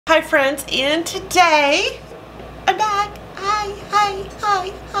Hi friends, and today I'm back. Hi.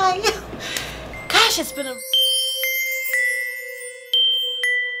 Gosh, it's been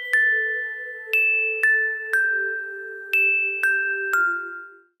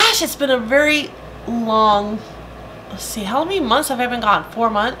a very long, let's see, how many months have I been gone? 4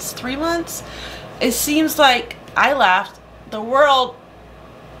 months? 3 months? It seems like I left, the world,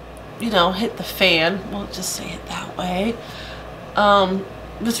 you know, hit the fan. We'll just say it that way.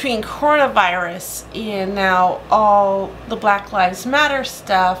 Between coronavirus and now all the Black Lives Matter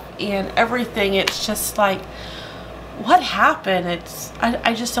stuff and everything, it's just like, what happened?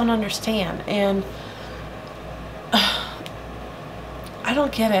 I just don't understand, and I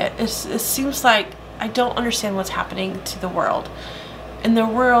don't get it. It seems like I don't understand what's happening to the world, and the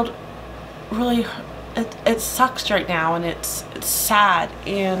world really, it sucks right now, and it's sad,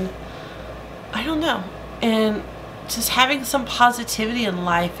 and I don't know, and just having some positivity in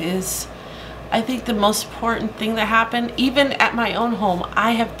life is, I think, the most important thing that happened. Even at my own home,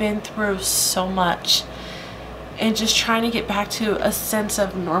 I have been through so much, and just trying to get back to a sense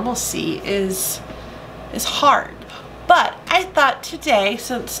of normalcy is hard. But I thought today,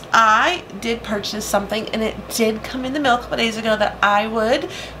 since I did purchase something and it did come in the mail a couple days ago, that I would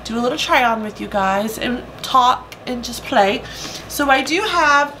do a little try on with you guys and talk and just play. So I do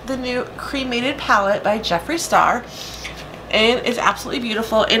have the new Cremated palette by Jeffree Star, and it's absolutely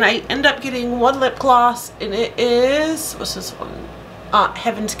beautiful. And I end up getting one lip gloss, and it is, what's this one?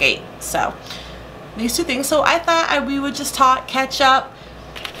 Heaven's Gate. So these two things. So I thought we would just talk, catch up,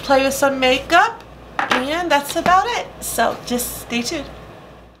 play with some makeup, and that's about it. So just stay tuned.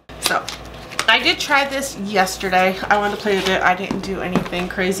 So I did try this yesterday. I wanted to play with it. I didn't do anything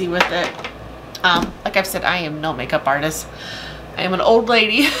crazy with it. Like I've said, I am no makeup artist. I am an old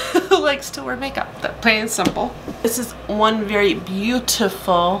lady who likes to wear makeup. That plain and simple. This is one very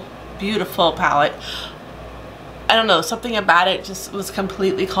beautiful palette. I don't know, something about it just was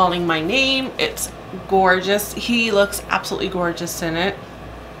completely calling my name. It's gorgeous. He looks absolutely gorgeous in it.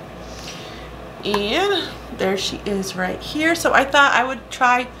 And there she is right here. So I thought I would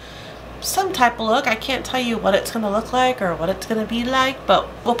try some type of look. I can't tell you what it's going to look like or what it's going to be like, but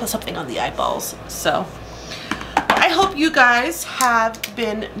we'll put something on the eyeballs. So I hope you guys have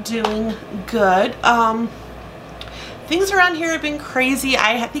been doing good. Things around here have been crazy.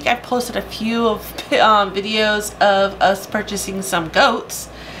 I think I've posted a few of videos of us purchasing some goats.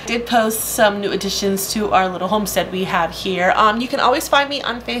 I did post some new additions to our little homestead we have here. You can always find me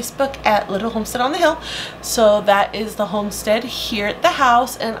on Facebook at Little Homestead on the Hill. So that is the homestead here at the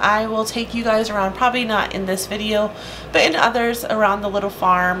house, and I will take you guys around, probably not in this video, but in others around the little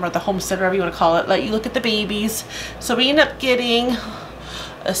farm or the homestead, whatever you want to call it. Let you look at the babies. So we end up getting,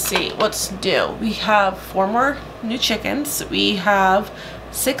 let's see, what's new? We have 4 more new chickens. We have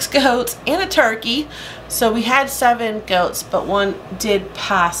 6 goats and a turkey. So we had 7 goats, but one did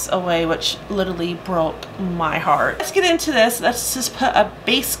pass away, which literally broke my heart. Let's get into this. Let's just put a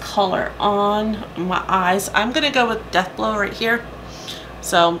base color on my eyes. I'm gonna go with Deathblow right here.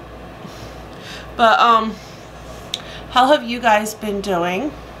 So, but how have you guys been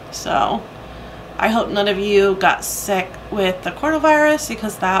doing? So I hope none of you got sick with the coronavirus,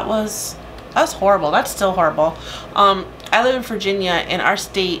 because that's horrible. That's still horrible. I live in Virginia, and our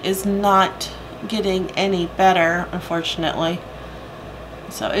state is not getting any better, unfortunately.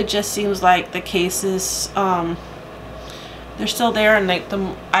 So it just seems like the cases, they're still there, and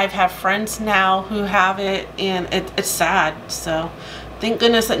I've had friends now who have it, and it's sad. So thank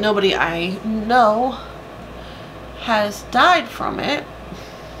goodness that nobody I know has died from it.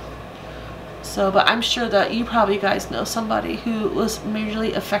 So, but I'm sure that you probably guys know somebody who was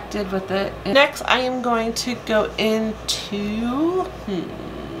majorly affected with it. And next, I am going to go into,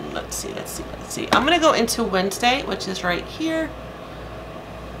 let's see. I'm going to go into Wednesday, which is right here.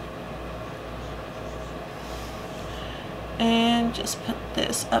 And just put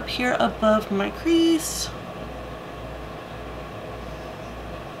this up here above my crease.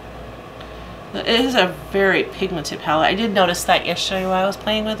 It is a very pigmented palette. I did notice that yesterday while I was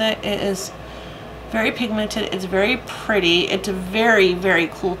playing with it. It is very pigmented. It's very pretty. It's a very, very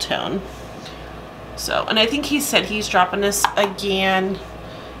cool tone. So, and I think he said he's dropping this again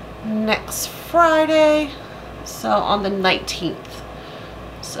next Friday. So on the 19th.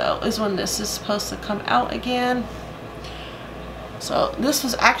 So is when this is supposed to come out again. So this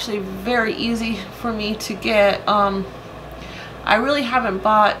was actually very easy for me to get. I really haven't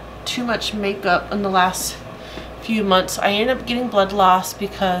bought too much makeup in the last few months. I ended up getting blood loss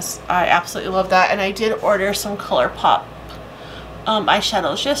because I absolutely love that, and I did order some ColourPop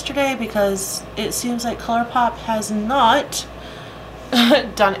eyeshadows yesterday because it seems like ColourPop has not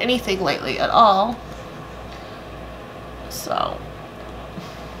done anything lately at all. So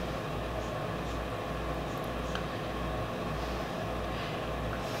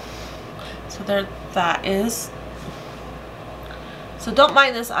there that is. So don't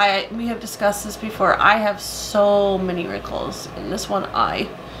mind this eye. We have discussed this before. I have so many wrinkles in this one eye.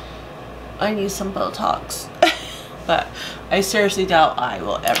 I need some Botox. But I seriously doubt I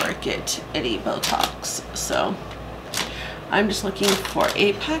will ever get any Botox. So I'm just looking for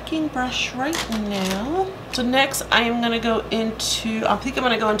a packing brush right now. So next I am going to go into, I think I'm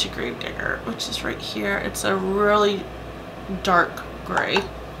going to go into Gravedigger, which is right here. It's a really dark gray.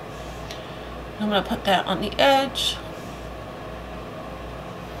 I'm going to put that on the edge.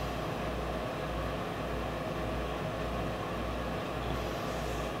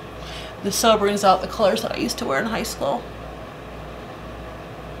 This so brings out the colors that I used to wear in high school.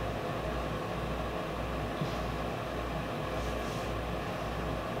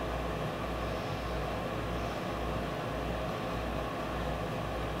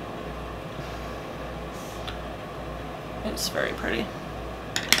 It's very pretty.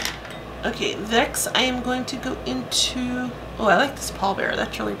 Okay, next I am going to go into, oh, I like this pallbearer.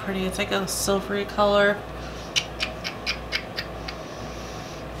 That's really pretty. It's like a silvery color.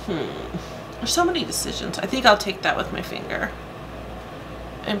 There's so many decisions. I think I'll take that with my finger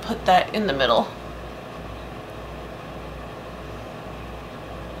and put that in the middle.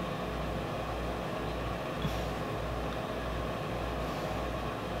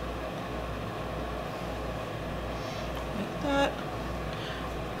 Like that.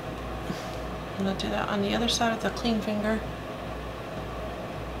 I'm going to do that on the other side with a clean finger.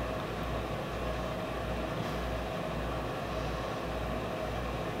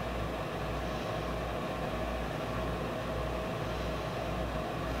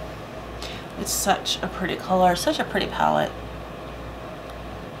 It's such a pretty color, such a pretty palette.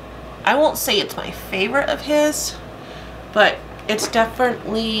 I won't say it's my favorite of his, but it's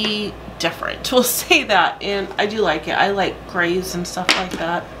definitely different. We'll say that, and I do like it. I like grays and stuff like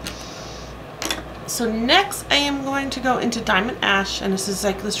that. So next I am going to go into Diamond Ash, and this is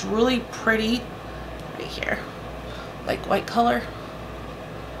like this really pretty, right here, like white color.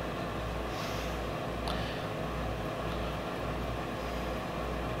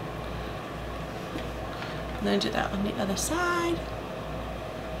 And then do that on the other side.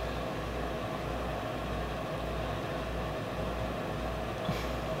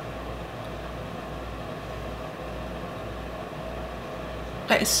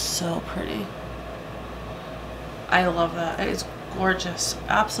 That is so pretty. I love that. It is gorgeous.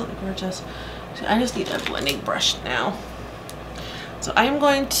 Absolutely gorgeous. So I just need a blending brush now. So I'm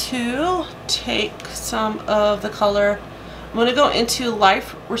going to take some of the color. I'm going to go into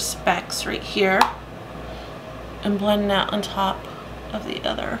Life Respects right here and blend that on top of the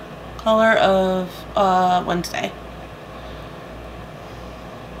other color of Wednesday.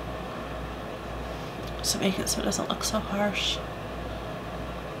 So make it so it doesn't look so harsh.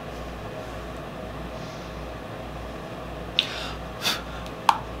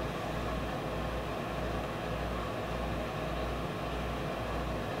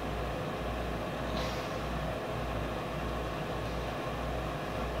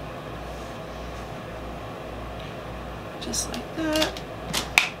 Just like that.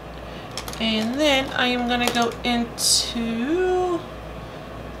 And then I am going to go into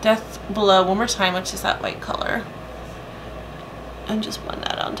Death Below one more time, which is that white color, and just blend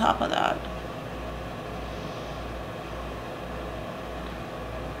that on top of that.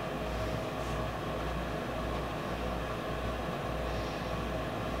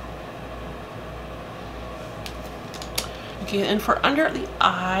 Okay, and for under the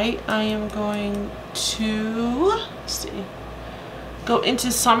eye, I am going to, let's see, go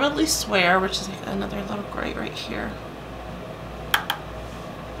into Solemnly Swear, which is like another little gray right here.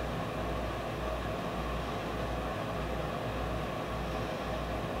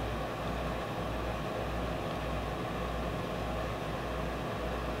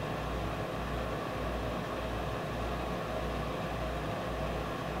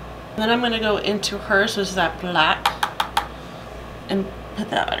 And then I'm going to go into hers, which is that black, and put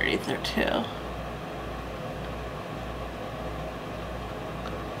that underneath there too.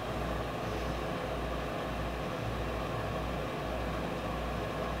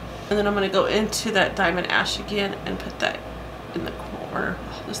 And then I'm going to go into that Diamond Ash again and put that in the corner.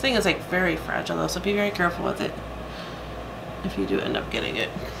 This thing is like very fragile though, so be very careful with it if you do end up getting it.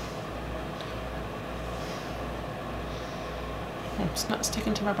 It's not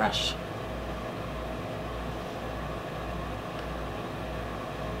sticking to my brush.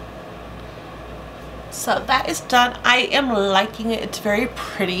 So that is done. I am liking it. It's very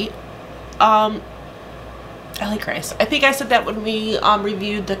pretty. I like grays. I think I said that when we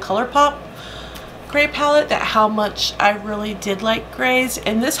reviewed the ColourPop gray palette, that how much I really did like grays,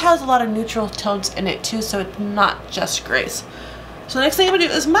 and this has a lot of neutral tones in it too, so it's not just grays. So the next thing I'm gonna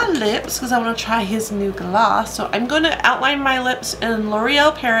do is my lips, because I want to try his new gloss. So I'm going to outline my lips in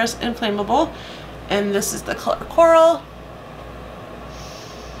L'Oreal Paris Inflammable, and this is the color Coral.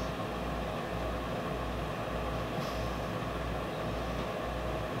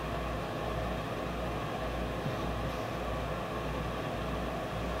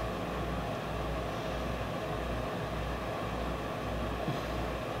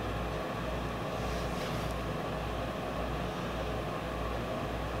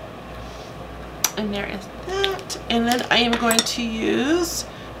 And there is that. And then I am going to use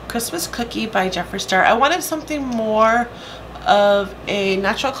Christmas Cookie by Jeffree. I wanted something more of a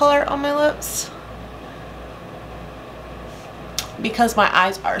natural color on my lips because my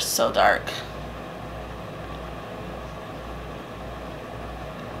eyes are so dark.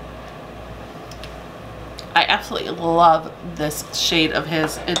 I absolutely love this shade of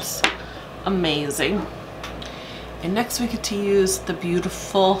his. It's amazing. And next we get to use the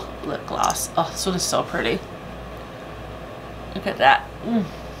beautiful lip gloss. Oh, this one is so pretty. Look at that.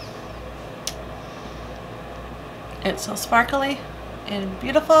 It's so sparkly and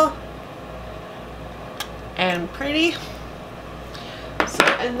beautiful and pretty. So,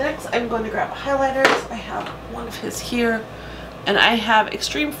 and next I'm going to grab highlighters. I have one of his here, and I have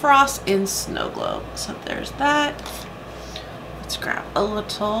Extreme Frost in Snow Globe. So there's that. Let's grab a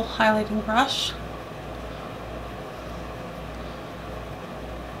little highlighting brush.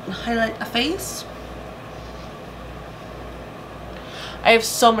 Highlight a face. I have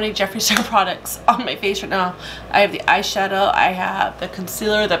so many Jeffree products on my face right now. I have the eyeshadow, I have the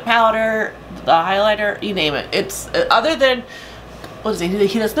concealer, the powder, the highlighter, you name it. It's other than, what is it?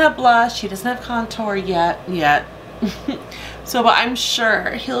 He doesn't have blush, he doesn't have contour yet. So, but I'm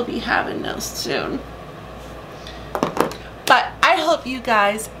sure he'll be having those soon. But I hope you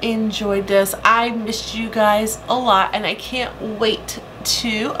guys enjoyed this. I missed you guys a lot, and I can't wait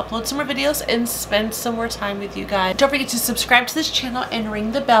to upload some more videos and spend some more time with you guys. Don't forget to subscribe to this channel and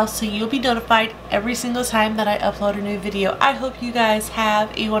ring the bell so you'll be notified every single time that I upload a new video. I hope you guys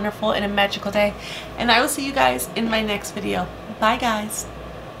have a wonderful and a magical day, and I will see you guys in my next video. Bye guys.